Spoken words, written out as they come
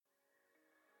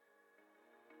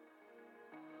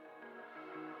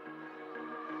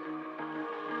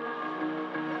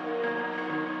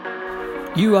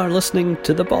You are listening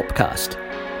to the Bobcast,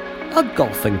 a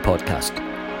golfing podcast,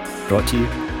 brought to you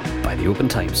by the Open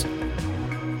Times.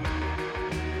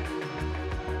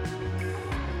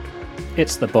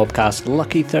 It's the Bobcast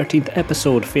lucky 13th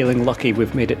episode, feeling lucky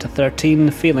we've made it to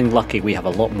 13, feeling lucky we have a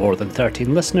lot more than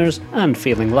 13 listeners, and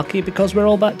feeling lucky because we're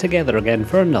all back together again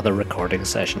for another recording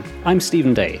session. I'm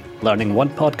Stephen Day, learning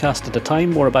one podcast at a time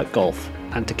more about golf.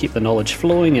 And to keep the knowledge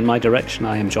flowing in my direction,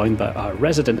 I am joined by our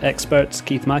resident experts,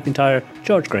 Keith McIntyre,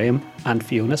 George Graham, and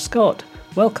Fiona Scott.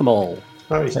 Welcome all.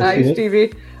 Hi,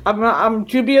 Stevie. I'm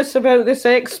dubious about this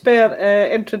expert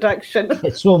introduction.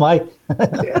 So am I.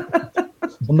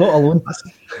 I'm not alone.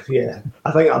 Yeah,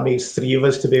 I think that makes three of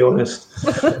us, to be honest.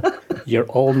 You're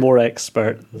all more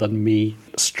expert than me.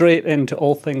 Straight into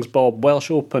all things Bob.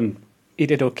 Welsh Open. He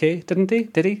did okay, didn't he?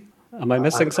 Did he? Am I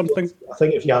missing something? I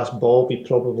think if you asked Bob, he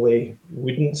probably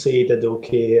wouldn't say he did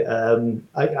okay.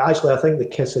 I think the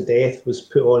Kiss of Death was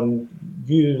put on.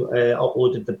 You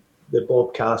uploaded the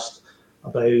Bobcast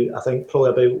probably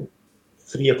about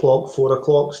 3 o'clock, 4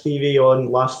 o'clock, Stevie, on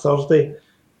last Thursday,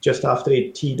 just after he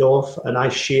teed off, and I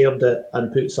shared it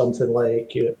and put something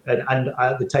like, and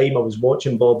at the time I was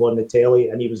watching Bob on the telly,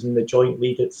 and he was in the joint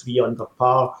lead at 3 under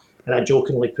par, and I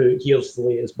jokingly put, here's the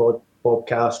latest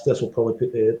Bobcast, this will probably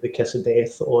put the Kiss of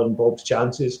Death on Bob's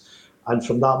chances. And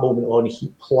from that moment on,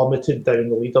 he plummeted down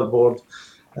the leaderboard.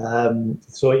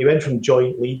 So he went from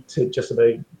joint lead to just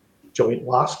about joint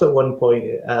last at one point.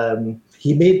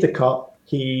 He made the cut.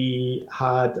 He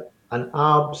had an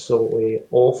absolutely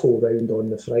awful round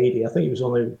on the Friday. I think he was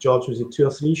only, George, was he 2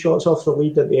 or 3 shots off the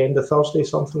lead at the end of Thursday,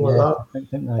 something like that? I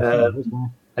think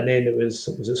that. And then it was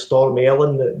Storm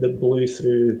Ellen that blew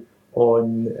through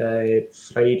on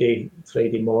Friday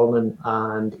morning,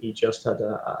 and he just had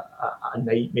a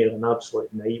nightmare, an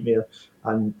absolute nightmare,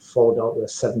 and followed up with a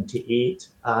 78.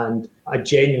 And I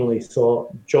genuinely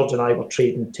thought, George and I were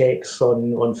trading texts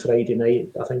on Friday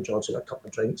night. I think George had a couple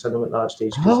of drinks in him at that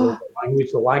stage because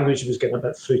the language was getting a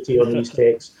bit fruity on these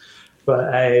texts.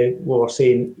 But we were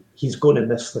saying he's going to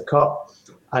miss the cut.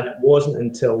 And it wasn't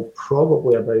until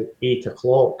probably about 8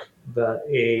 o'clock that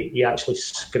he actually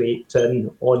scraped in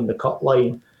on the cut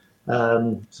line.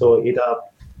 So it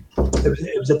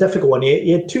was a difficult one.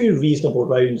 He had 2 reasonable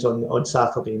rounds on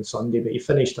Saturday and Sunday, but he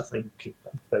finished, I think,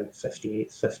 about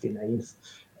 58th, 59th.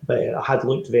 But it had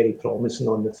looked very promising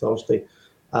on the Thursday.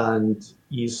 And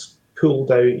he's pulled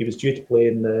out. He was due to play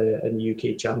in the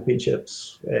UK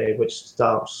Championships, which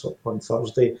starts on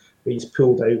Thursday. But he's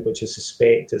pulled out, which I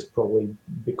suspect is probably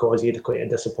because he had quite a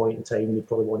disappointing time. He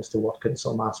probably wants to work on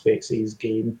some aspects of his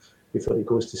game before he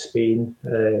goes to Spain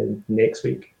next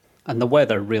week. And the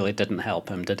weather really didn't help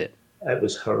him, did it? It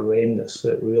was horrendous.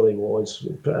 It really was.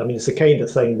 I mean, it's the kind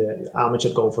of thing that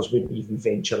amateur golfers wouldn't even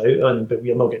venture out on, but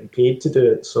we're not getting paid to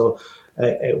do it. So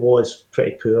it was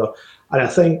pretty poor. And I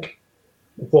think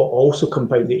what also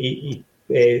compounded, he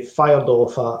fired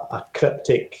off a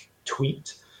cryptic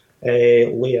tweet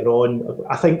later on,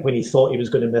 I think when he thought he was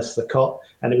going to miss the cut,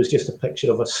 and it was just a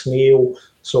picture of a snail.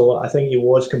 So I think he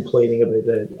was complaining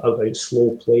about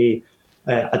slow play.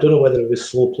 I don't know whether it was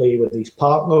slow play with his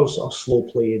partners or slow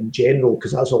play in general,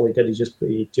 because that's all he did.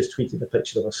 He just tweeted a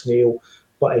picture of a snail.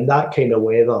 But in that kind of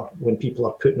weather, when people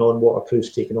are putting on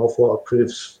waterproofs, taking off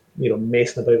waterproofs,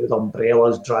 messing about with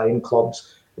umbrellas, drying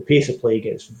clubs, the pace of play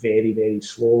gets very, very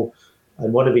slow.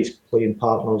 And one of his playing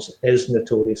partners is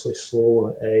notoriously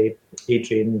slow,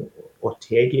 Adrian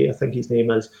Ortega, I think his name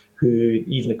is, who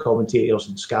even the commentators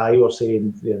in Sky were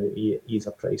saying he's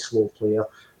a pretty slow player,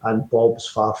 and Bob's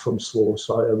far from slow.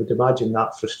 So I would imagine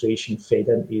that frustration fed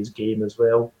into his game as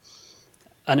well.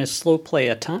 And is slow play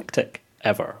a tactic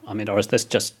ever? I mean, or is this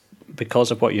just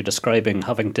because of what you're describing,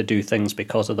 having to do things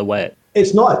because of the wet?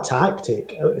 It's not a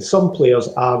tactic. Some players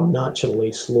are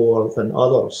naturally slower than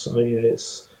others. I mean,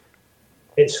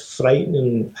 it's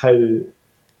frightening how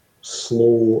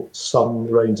slow some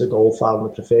rounds of golf are on the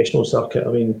professional circuit.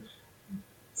 I mean,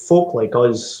 folk like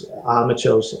us,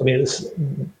 amateurs, I mean,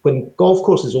 when golf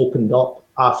courses opened up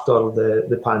after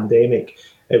the pandemic,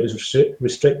 it was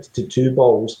restricted to 2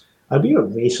 balls, and we were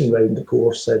racing around the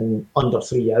course in under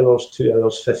 3 hours, 2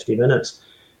 hours, 50 minutes.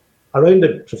 Around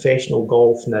the professional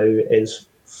golf now is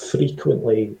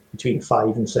frequently between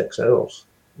 5 and 6 hours.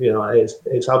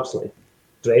 It's absolutely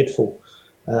dreadful.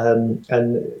 And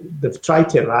they've tried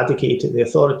to eradicate it. The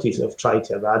authorities have tried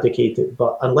to eradicate it,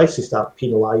 but unless they start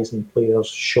penalising players'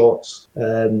 shots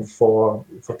for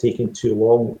taking too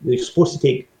long, they're supposed to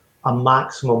take a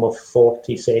maximum of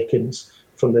 40 seconds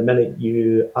from the minute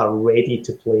you are ready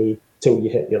to play till you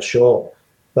hit your shot.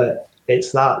 But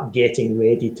it's that getting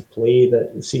ready to play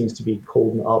that seems to be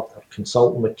holding it up. They're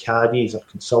consulting with caddies, they're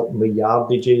consulting with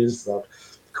yardages, they're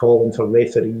calling for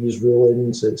referees'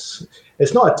 rulings.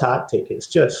 It's not a tactic. It's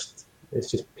just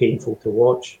painful to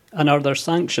watch. And are there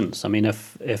sanctions? I mean,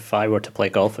 if I were to play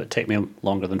golf, it'd take me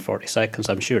longer than 40 seconds,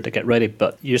 I'm sure, to get ready.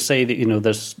 But you say that,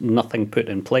 there's nothing put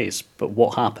in place. But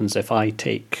what happens if I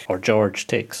take, or George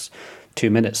takes, 2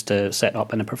 minutes to set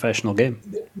up in a professional game?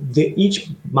 Each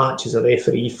match is a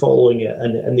referee following it,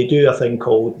 and they do a thing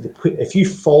called, if you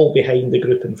fall behind the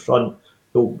group in front,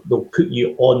 they'll put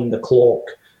you on the clock.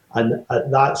 And at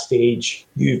that stage,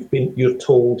 you're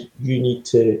told you need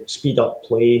to speed up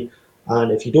play.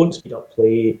 And if you don't speed up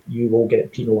play, you will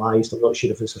get penalised. I'm not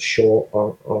sure if it's a shot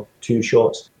or 2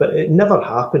 shots. But it never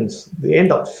happens. They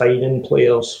end up fining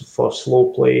players for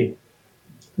slow play.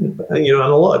 And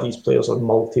a lot of these players are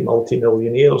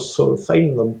multi-millionaires. So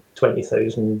fining them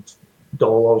 $20,000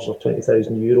 or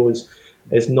 €20,000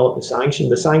 is not the sanction.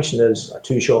 The sanction is a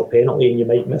 2-shot penalty and you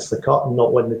might miss the cut and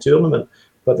not win the tournament.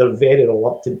 But they're very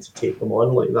reluctant to take them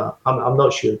on like that. I'm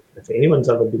not sure if anyone's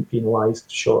ever been penalised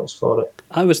shots for it.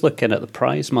 I was looking at the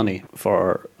prize money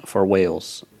for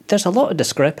Wales. There's a lot of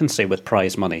discrepancy with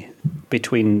prize money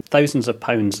between thousands of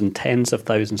pounds and tens of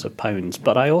thousands of pounds.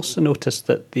 But I also noticed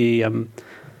that the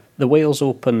Wales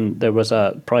Open, there was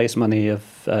a prize money of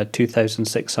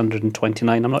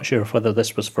 2,629. I'm not sure whether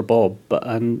this was for Bob, but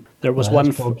there was one.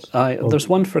 There's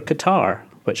one for Qatar,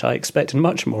 which I expected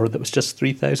much more. That was just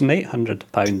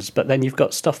 £3,800. But then you've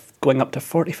got stuff going up to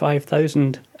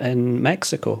 $45,000 in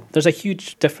Mexico. There's a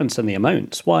huge difference in the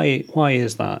amounts. Why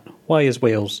is that? Why is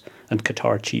Wales and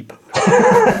Qatar cheap?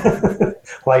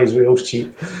 Why is Wales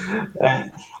cheap?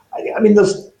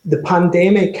 The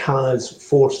pandemic has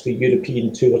forced the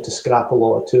European Tour to scrap a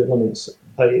lot of tournaments.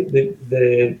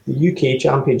 The UK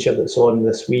Championship that's on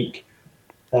this week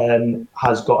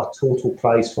has got a total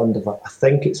prize fund of, I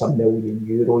think it's €1 million.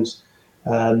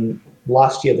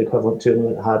 Last year, the equivalent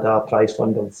tournament had a prize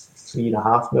fund of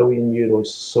 €3.5 million.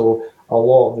 So a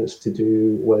lot of it's to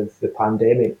do with the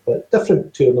pandemic. But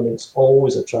different tournaments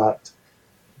always attract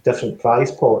different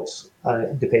prize pots,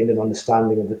 depending on the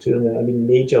standing of the tournament. I mean,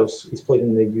 Majors, he's playing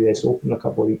in the US Open in a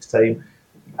couple of weeks' time,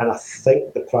 and I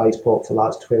think the prize pot for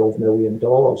that's $12 million.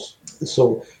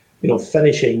 So,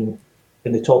 finishing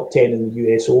in the top 10 in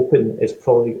the US Open is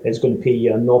going to pay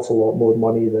you an awful lot more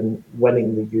money than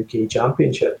winning the UK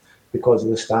Championship because of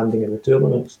the standing of the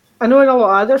tournament. I know in a lot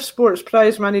of other sports,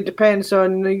 prize money depends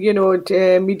on, media,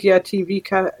 TV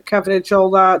coverage,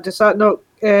 all that. Does that not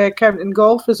count in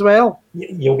golf as well?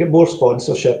 You'll get more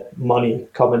sponsorship money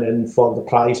coming in for the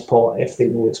prize pot if they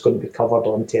know it's going to be covered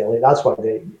on telly. That's why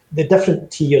the different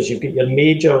tiers, you've got your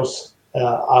majors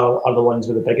are the ones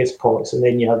with the biggest pots, and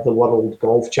then you have the World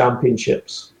Golf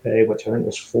Championships, which I think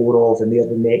there's 4 of, and they're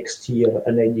the next tier,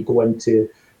 and then you go into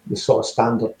the sort of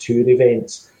standard tour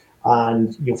events,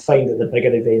 and you'll find that the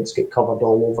bigger events get covered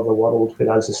all over the world,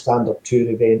 whereas the standard tour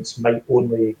events might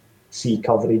only see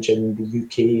coverage in the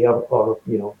UK or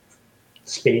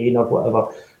Spain or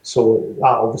whatever. So that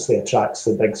obviously attracts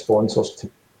the big sponsors to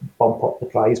bump up the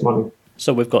prize money.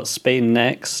 So we've got Spain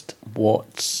next.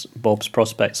 What's Bob's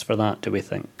prospects for that, do we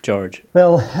think, George?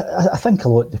 Well, I think a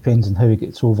lot depends on how he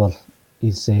gets over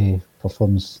his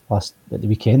performance at the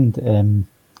weekend.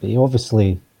 He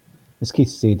obviously, as Keith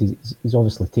said, he's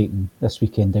obviously taken this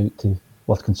weekend out to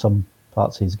work on some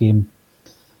parts of his game.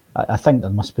 I think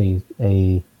there must be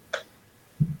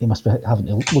he must be having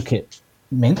to look at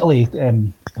mentally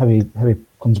how he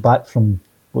comes back from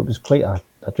what was quite a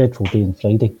dreadful day on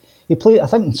Friday. He played, I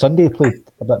think on Sunday he played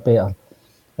a bit better,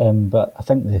 but I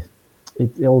think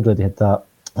he already had that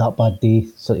bad day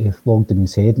sort of logged in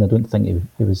his head, and I don't think he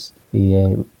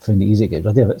found it easy to get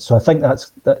rid of it. So I think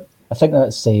that's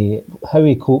how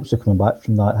he copes with coming back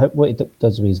from that. What he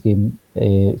does with his game,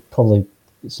 probably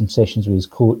some sessions with his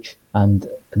coach, and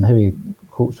how he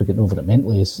copes with getting over it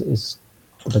mentally is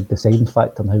a big deciding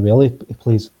factor on how well he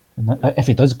plays. And if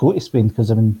he does go to Spain,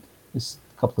 because it's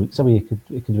a couple of weeks away,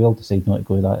 he could well decide not to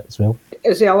go to that as well.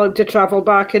 Is he allowed to travel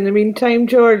back in the meantime,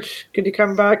 George? Could he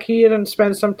come back here and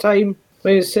spend some time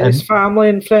with his family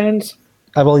and friends?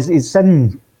 Well, he's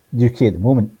in UK at the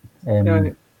moment.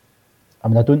 Right.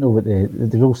 I don't know what the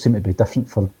rules seem to be different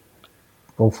for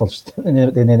golfers than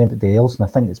anybody else, and I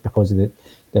think it's because of the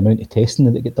amount of testing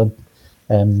that they get done.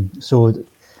 So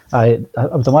I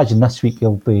would imagine this week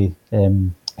he'll be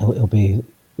in the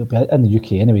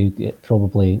UK anyway,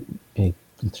 probably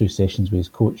through sessions with his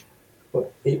coach.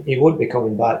 But he won't be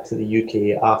coming back to the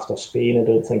UK after Spain, I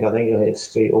don't think. I think he'll head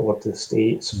straight over to the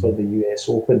States for the US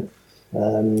Open.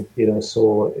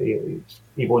 So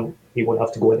he won't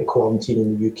have to go into quarantine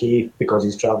in the UK because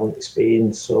he's travelling to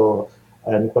Spain. So,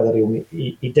 and whether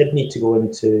he did need to go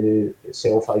into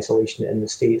self-isolation in the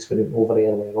States when he went over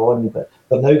earlier on, but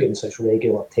they're now getting such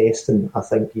regular testing. I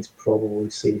think he's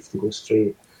probably safe to go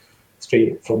straight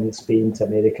from Spain to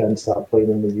America and start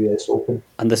playing in the US Open.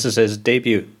 And this is his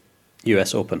debut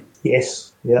US Open?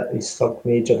 Yes, yeah, he's third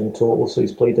major in total. So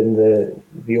he's played in the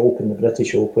Open, the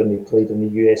British Open, he played in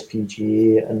the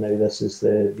USPGA, and now this is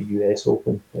the US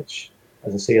Open, which,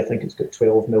 as I say, I think it's got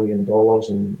 $12 million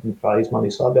in prize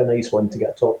money. So that'd be a nice one to get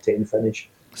a top 10 finish.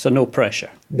 So no pressure.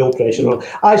 No pressure. No.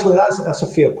 Actually, that's a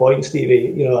fair point,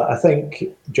 Stevie. I think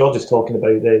George is talking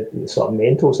about the sort of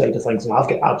mental side of things, and I've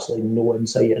got absolutely no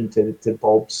insight into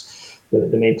Bob's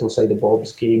the mental side of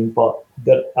Bob's game. But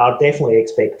there are definitely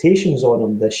expectations on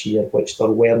him this year, which there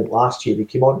weren't last year. He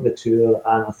came onto the tour,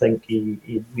 and I think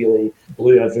he really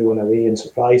blew everyone away and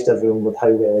surprised everyone with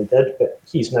how well he did. But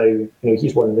he's now,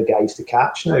 he's one of the guys to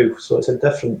catch now. So it's a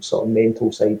different sort of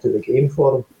mental side to the game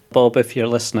for him. Bob, if you're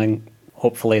listening,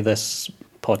 hopefully this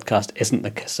podcast isn't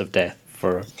the kiss of death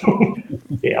for...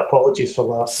 Yeah, apologies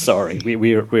for that. Sorry,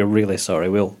 we're really sorry.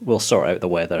 We'll sort out the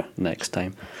weather next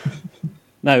time.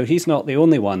 Now, he's not the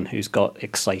only one who's got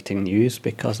exciting news,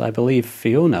 because I believe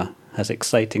Fiona has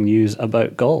exciting news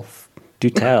about golf. Do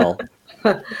tell.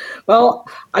 Well,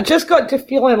 I just got to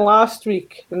feeling last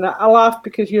week, and I laugh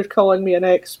because you're calling me an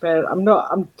expert.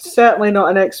 I'm certainly not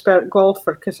an expert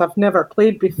golfer because I've never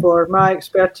played before. My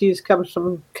expertise comes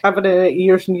from covering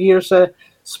years and years of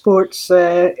sports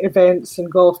events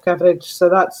and golf coverage. So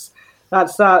that's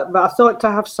that. But I thought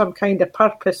to have some kind of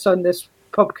purpose on this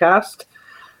podcast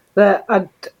that I'd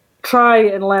try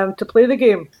and learn to play the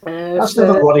game. That's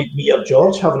never worried me or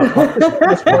George having a purpose on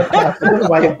this podcast. I don't know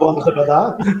why you're bothered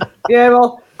about that. Yeah,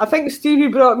 well, I think Stevie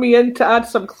brought me in to add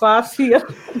some class here.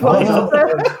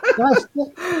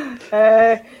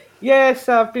 Yes,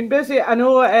 I've been busy. I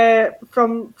know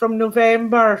from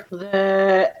November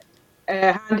the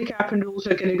handicapping rules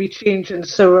are going to be changing,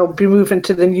 so we'll be moving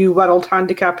to the new world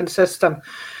handicapping system.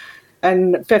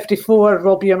 And 54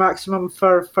 will be a maximum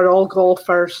for all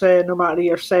golfers, no matter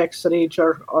your sex or age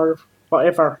or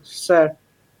whatever. So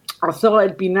I thought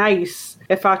it'd be nice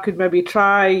if I could maybe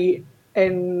try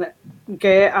and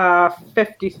get a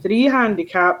 53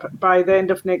 handicap by the end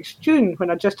of next June,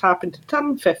 when I just happen to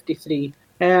turn 53.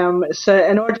 So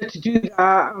in order to do that,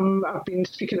 I've been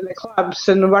speaking to the clubs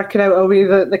and working out a way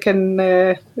that they can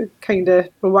kind of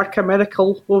work a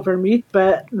miracle over me.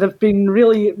 But they've been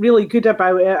really, really good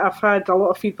about it. I've had a lot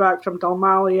of feedback from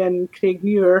Dalmally and Craig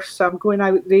Muir, so I'm going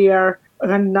out there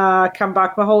and come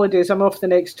back my holidays. I'm off the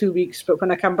next 2 weeks, but when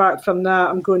I come back from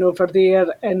that, I'm going over there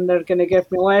and they're going to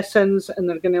give me lessons and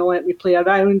they're going to let me play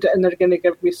around and they're going to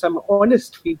give me some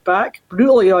honest feedback,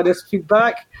 brutally honest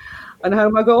feedback, and how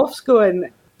my golf's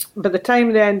going. By the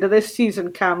time the end of this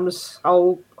season comes,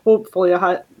 I'll hopefully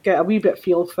get a wee bit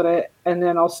feel for it, and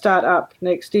then I'll start up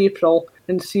next April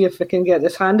and see if I can get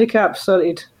this handicap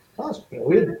sorted. That's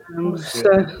brilliant.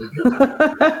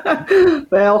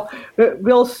 Well,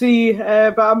 we'll see.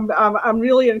 But I'm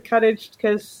really encouraged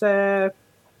because the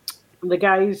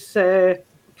guys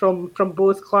from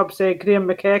both clubs, Graham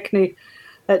McKechnie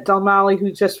at Dalmally,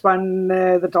 who just won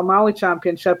the Dalmally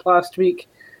Championship last week.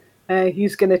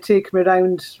 He's going to take me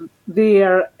around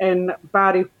there, and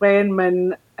Barry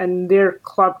Wenman and their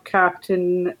club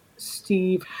captain,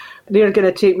 Steve, they're going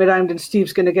to take me around, and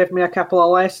Steve's going to give me a couple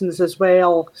of lessons as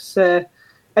well. So,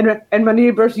 and my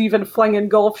neighbour's even flinging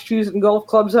golf shoes and golf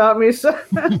clubs at me. So.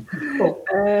 I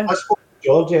spoke to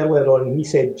George earlier on, and he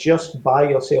said just buy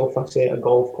yourself a set of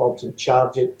golf clubs and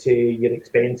charge it to your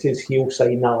expenses. He'll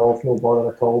sign that off, no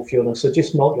bother at all, Fiona. So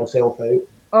just knock yourself out.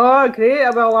 Oh,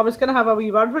 great! Well, I was going to have a wee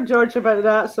word with George about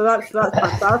that, so that's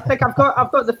fantastic. I've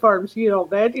got the forms here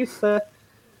already. So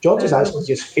George has actually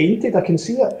just fainted. I can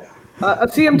see it. I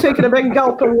see him taking a big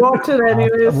gulp of water.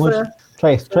 Anyways,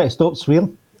 try to stop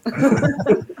swearing.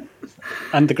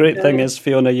 And the great thing is,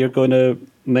 Fiona, you're going to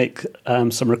make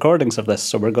some recordings of this,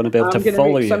 so we're going to be able to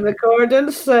follow you. I'm going to make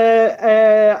some recordings.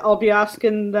 I'll be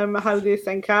asking them how they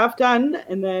think I've done,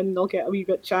 and then they'll get a wee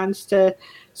bit chance to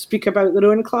speak about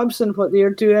their own clubs and what they're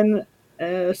doing.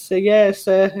 It'll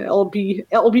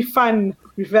be fun.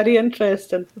 It'll be very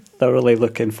interesting. Thoroughly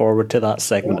looking forward to that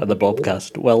segment of the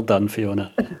Bobcast. Well done,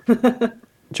 Fiona.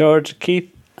 George,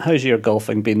 Keith, how's your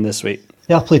golfing been this week?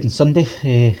 Yeah, I played on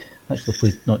Sunday. Actually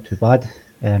played not too bad.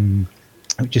 It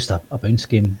was just a bounce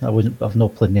game. I've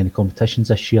not played in any competitions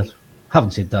this year.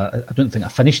 Having said that, I don't think I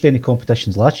finished any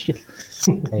competitions last year.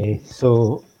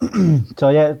 So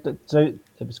yeah,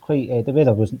 it was quite. The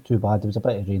weather wasn't too bad. There was a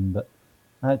bit of rain, but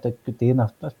I did a good day, and I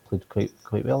played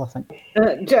quite well, I think.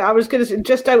 I was going to say,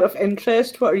 just out of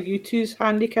interest, what are you two's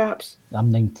handicaps?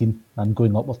 I'm 19. I'm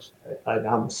going upwards.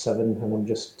 I'm 7, and I'm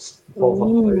just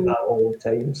hovering about that all the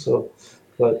time. So,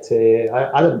 but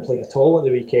I didn't play at all at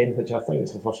the weekend, which I think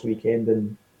is the first weekend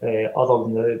in other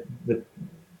than the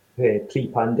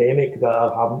pre-pandemic that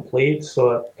I haven't played.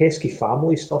 So pesky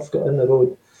family stuff got in the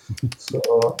road.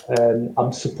 So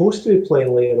I'm supposed to be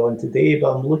playing later on today,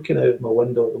 but I'm looking out my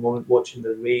window at the moment, watching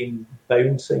the rain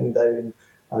bouncing down,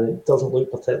 and it doesn't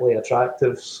look particularly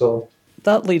attractive. So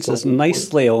that leads us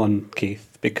nicely on,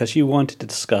 Keith, because you wanted to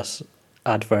discuss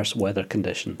adverse weather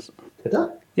conditions. Did I?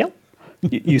 Yep.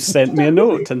 You sent me a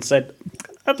note and said,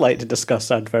 I'd like to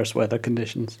discuss adverse weather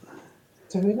conditions.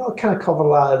 Do we not kind of cover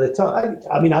that at the time?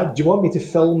 I mean, do you want me to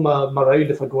film my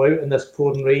round if I go out in this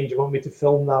pouring rain? Do you want me to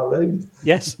film that round?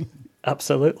 Yes,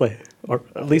 absolutely. Or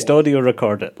at least audio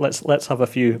record it. Let's have a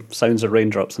few sounds of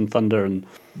raindrops and thunder. And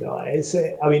no, it's.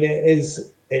 I mean,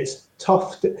 it's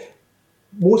tough.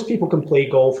 Most people can play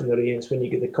golf in the rain. It's when you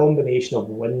get the combination of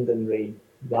wind and rain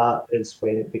that is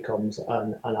when it becomes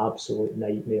an absolute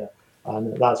nightmare.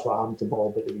 And that's what happened to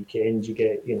Bob at the weekend. You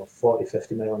get, 40,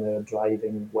 50 mile an hour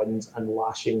driving, winds and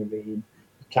lashing rain.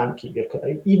 You can't keep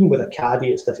even with a caddy,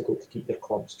 it's difficult to keep your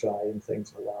clubs dry and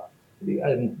things like that.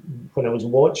 And when I was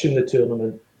watching the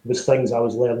tournament, there was things I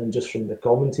was learning just from the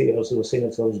commentators. They were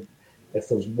saying if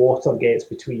there's water gets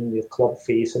between the club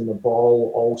face and the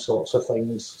ball, all sorts of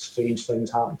things, strange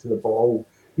things happen to the ball.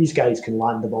 These guys can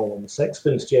land the ball on the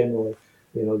sixpence generally.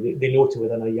 They know to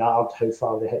within a yard how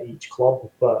far they hit each club,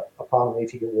 but apparently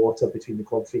if you get water between the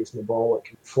club face and the ball, it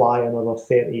can fly another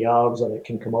 30 yards and it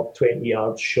can come up 20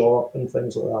 yards short and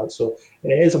things like that. So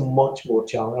it is a much more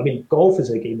challenge. I mean, golf is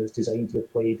a game that's designed to be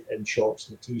played in shorts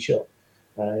and a t-shirt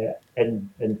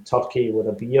in Turkey with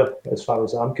a beer, as far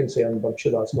as I'm concerned. I'm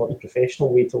sure that's not the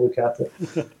professional way to look at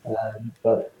it.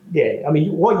 But yeah, I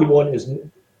mean, what you want is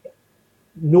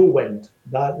no wind.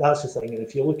 That's the thing. And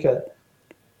if you look at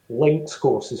links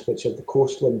courses, which are the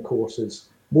coastline courses,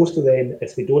 most of them,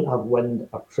 if they don't have wind,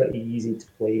 are pretty easy to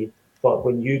play. But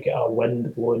when you get a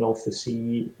wind blowing off the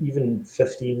sea, even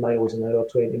 15 miles an hour,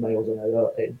 20 miles an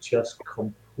hour, it just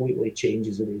completely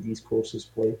changes the way these courses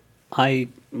play. I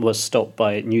was stopped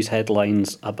by news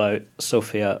headlines about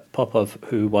Sofia Popov,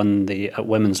 who won the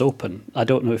Women's Open. I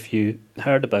don't know if you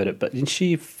heard about it, but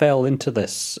she fell into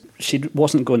this. She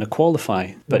wasn't going to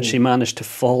qualify, but she managed to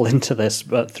fall into this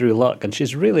but through luck, and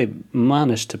she's really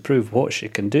managed to prove what she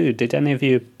can do. Did any of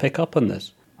you pick up on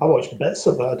this? I watched bits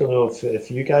of it. I don't know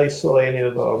if you guys saw any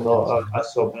of it or not. I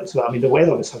saw bits of it. I mean, the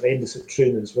weather was horrendous at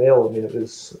Troon as well. I mean, it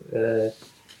was...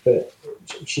 but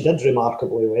she did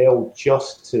remarkably well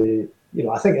just to,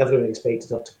 I think everyone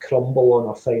expected her to crumble on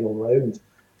her final round.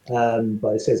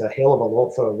 But it says a hell of a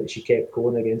lot for her that she kept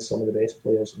going against some of the best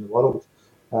players in the world.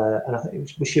 And I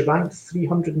think, was she ranked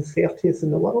 330th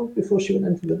in the world before she went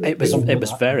into the... It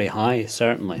was very high,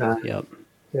 certainly. Yep.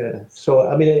 Yeah. So,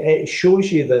 I mean, it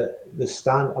shows you that the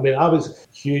stand... I mean, I was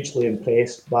hugely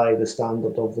impressed by the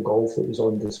standard of the golf that was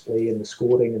on display and the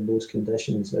scoring in those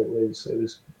conditions. It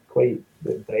was quite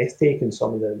breathtaking,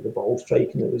 some of the ball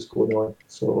striking that was going on.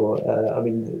 So, I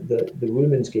mean, the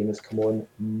women's game has come on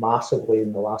massively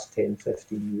in the last 10,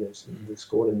 15 years, and the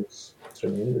scoring is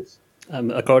tremendous.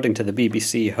 According to the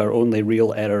BBC, her only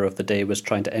real error of the day was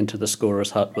trying to enter the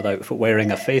scorer's hut without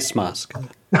wearing a face mask.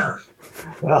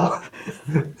 Well,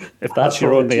 if that's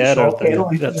your only error, then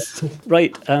that's...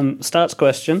 Right, stats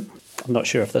question. I'm not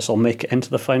sure if this will make it into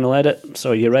the final edit,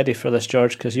 so are you ready for this,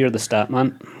 George? Because you're the stat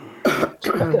man.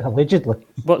 Allegedly.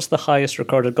 What's the highest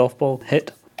recorded golf ball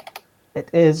hit? It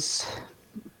is...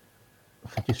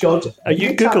 George, are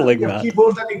you Googling your that?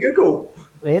 Keyboard in Google?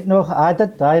 Wait, no, I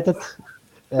did.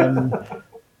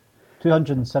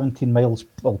 217 miles,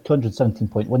 well,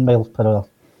 217.1 miles per hour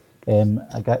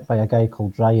by a guy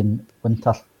called Ryan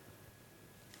Winter.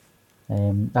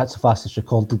 That's the fastest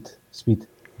recorded speed,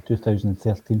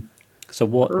 2013. So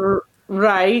what...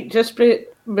 Right, just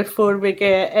before we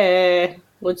get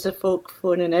loads of folk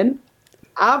phoning in,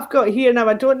 I've got here now,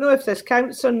 I don't know if this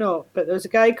counts or not, but there's a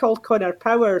guy called Connor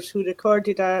Powers who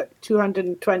recorded a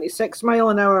 226 mile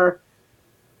an hour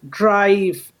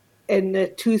drive in the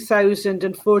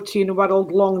 2014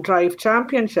 World Long Drive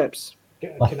Championships.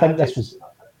 I think this was...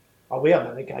 Oh, wait a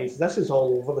minute, guys. This is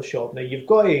all over the shop. Now, you've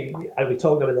got to... Are we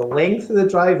talking about the length of the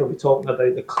drive? Are we talking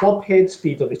about the club head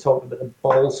speed? Are we talking about the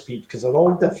ball speed? Because they're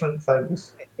all different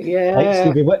things. Yeah. Right,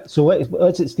 Stevie, what's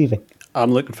it, Stevie?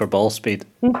 I'm looking for ball speed.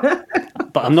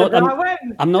 But I'm not. Did I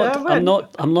win? I'm Did I win?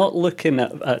 not. I'm not looking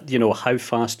at how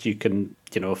fast you can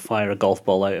fire a golf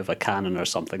ball out of a cannon or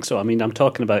something. So I mean, I'm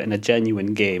talking about in a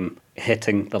genuine game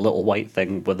hitting the little white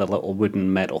thing with a little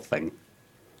wooden metal thing.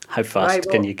 How fast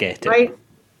can you get it?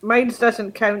 Mine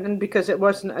doesn't count in because it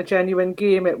wasn't a genuine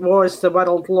game. It was the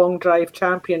World Long Drive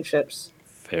Championships.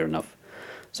 Fair enough.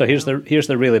 So here's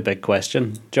the really big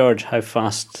question, George. How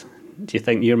fast do you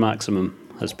think your maximum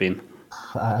has been?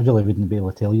 I really wouldn't be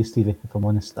able to tell you, Stevie, if I'm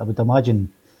honest. I would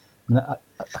imagine,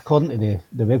 according to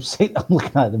the website I'm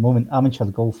looking at the moment, amateur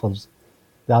golfers,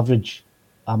 the average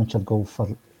amateur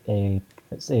golfer,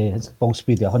 it's ball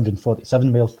speed of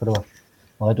 147 miles per hour.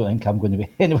 Well, I don't think I'm going to be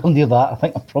anywhere near that. I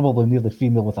think I'm probably near the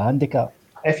female with a handicap.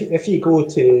 If you go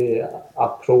to a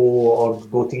pro or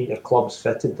go to get your clubs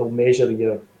fitted, they'll measure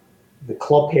the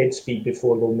club head speed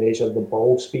before they'll measure the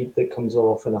ball speed that comes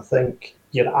off. And I think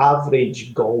your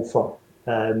average golfer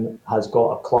has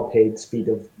got a club head speed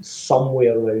of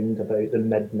somewhere around about the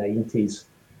mid-90s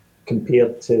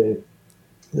compared to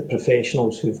the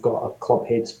professionals who've got a club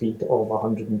head speed of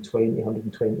 120,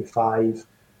 125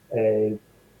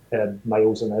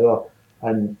 miles an hour.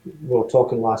 And we were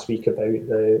talking last week about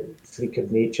the freak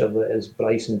of nature that is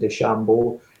Bryson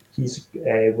DeChambeau. He's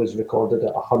was recorded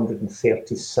at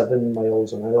 137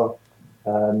 miles an hour.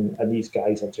 And these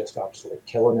guys are just absolutely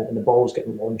killing it. And the ball's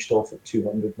getting launched off at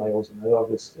 200 miles an hour,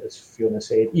 as Fiona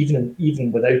said.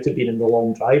 Even without it being in the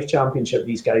Long Drive Championship,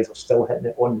 these guys are still hitting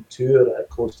it on tour at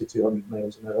close to 200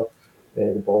 miles an hour.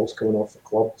 The ball's coming off the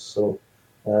clubs. So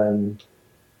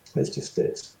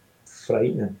it's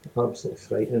frightening, absolutely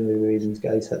frightening the way these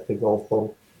guys hit the golf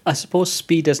ball. I suppose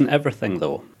speed isn't everything,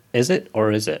 though. Is it,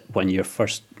 or is it when you're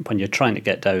trying to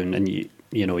get down and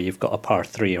you've got a par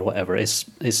 3 or whatever? Is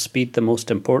speed the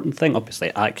most important thing?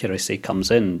 Obviously, accuracy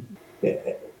comes in.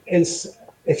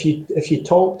 If you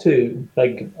talk to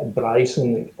Big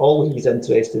Bryson, all he's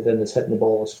interested in is hitting the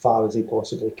ball as far as he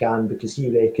possibly can, because he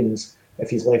reckons if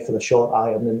he's left with a short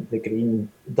iron in the green,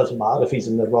 it doesn't matter if he's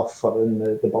in the rough or in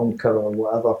the bunker or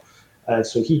whatever.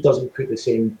 So he doesn't put the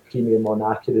same premium on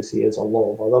accuracy as a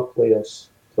lot of other players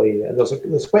play.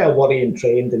 There's quite a worrying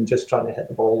trend in just trying to hit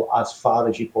the ball as far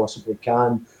as you possibly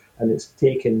can, and it's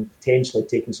potentially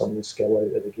taking some of the skill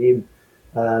out of the game.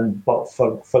 But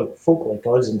for folk like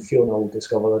us, and Fiona will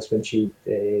discover this when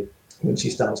she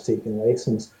starts taking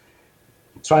lessons,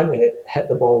 trying to hit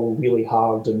the ball really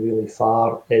hard and really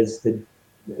far is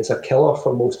a killer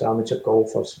for most amateur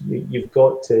golfers. You've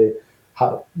got to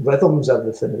have rhythm's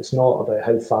everything. It's not about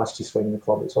how fast you swing the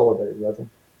club. It's all about rhythm.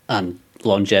 And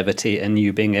longevity in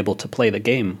you being able to play the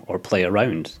game or play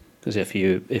around. Because if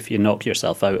you knock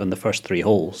yourself out on the first 3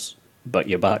 holes, but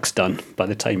your back's done by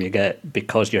the time you get,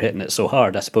 because you're hitting it so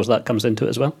hard, I suppose that comes into it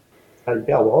as well. And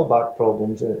a lot of back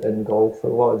problems in golf. A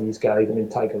lot of these guys, I mean,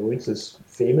 Tiger Woods is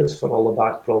famous for all the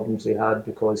back problems he had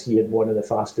because he had one of the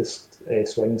fastest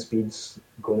swing speeds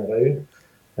going around.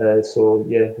 So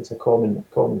yeah, it's a common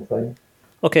thing.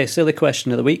 Okay, silly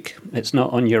question of the week. It's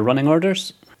not on your running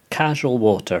orders. Casual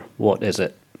water, what is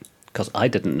it? Because I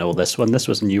didn't know this one. This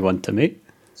was a new one to me.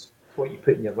 It's what you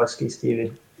put in your whiskey,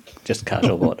 Stevie. Just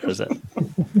casual water, is it?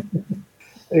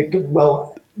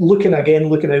 Well, looking out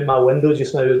my window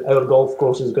just now, our golf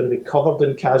course is going to be covered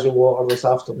in casual water this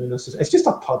afternoon. It's just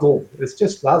a puddle.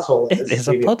 That's all it is. It is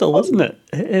a puddle, isn't it?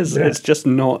 It is. Yeah. It's just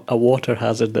not a water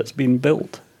hazard that's been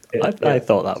built. I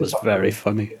thought that was very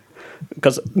funny.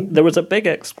 Because there was a big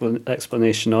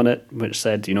explanation on it which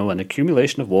said, an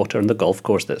accumulation of water on the golf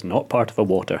course that's not part of a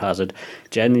water hazard.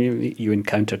 Generally, you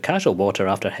encounter casual water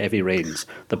after heavy rains.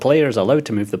 The player is allowed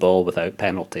to move the ball without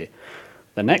penalty.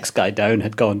 The next guy down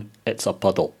had gone, it's a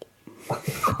puddle.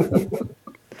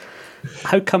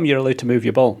 How come you're allowed to move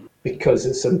your ball? Because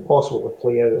it's impossible to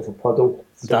play out of a puddle.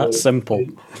 So that's simple.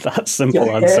 That's simple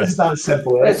yeah, answer. It is that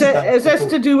simple. Is this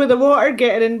to do with the water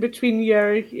getting in between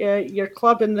your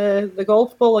club and the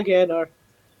golf ball again, or?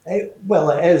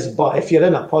 Well, it is, but if you're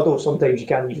in a puddle, sometimes you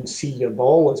can't even see your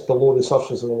ball. It's below the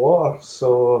surface of the water.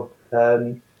 So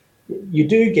you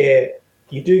do get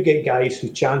guys who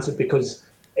chance it because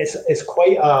it's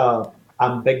quite a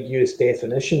ambiguous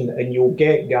definition, and you'll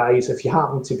get guys, if you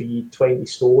happen to be 20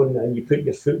 stone and you put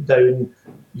your foot down,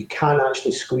 you can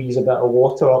actually squeeze a bit of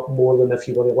water up more than if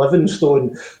you were 11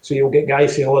 stone. So you'll get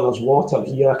guys saying, oh, there's water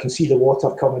here, I can see the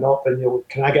water coming up, and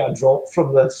can I get a drop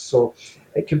from this? So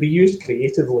it can be used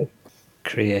creatively.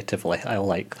 Creatively, I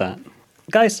like that.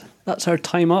 Guys, that's our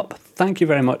time up. Thank you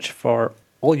very much for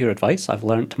all your advice. I've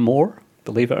learnt more,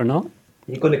 believe it or not.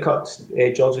 Are you going to cut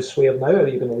George's swear now, or are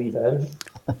you going to leave it in?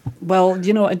 Well,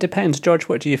 it depends. George,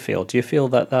 what do you feel? Do you feel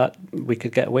that we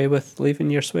could get away with leaving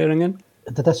your swearing in?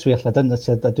 Did I swear? I didn't. I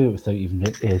said I'd do it without even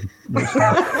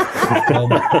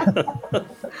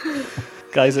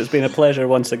Guys, it's been a pleasure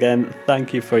once again.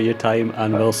 Thank you for your time,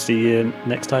 and we'll see you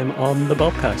next time on the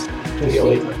Bobcast. See you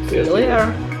later. See you later.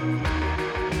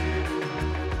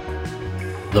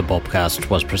 The Bobcast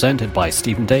was presented by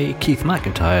Stephen Day, Keith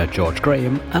McIntyre, George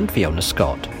Graham, and Fiona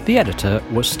Scott. The editor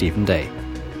was Stephen Day,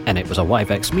 and it was a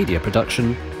YVEX media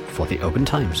production for the Oban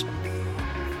Times.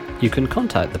 You can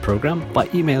contact the programme by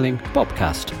emailing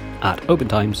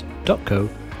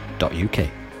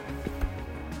bobcast@obentimes.co.uk.